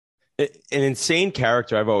An insane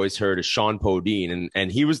character I've always heard is Shjon Podein,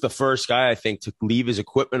 and he was the first guy I think to leave his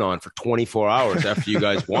equipment on for 24 hours after you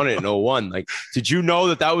guys won it in '01. Like, did you know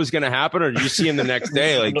that that was going to happen, or did you see him the next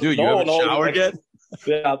day? Like, dude, you No, haven't no, showered like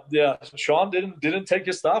yet? yeah. Sean didn't take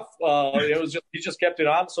his stuff. It was just he just kept it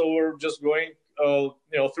on. So we're just going,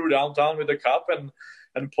 through downtown with the cup,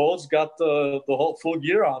 and Paul's got the whole full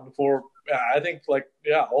gear on for I think like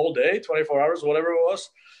all day, 24 hours, whatever it was.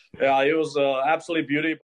 Yeah, it was absolutely beauty.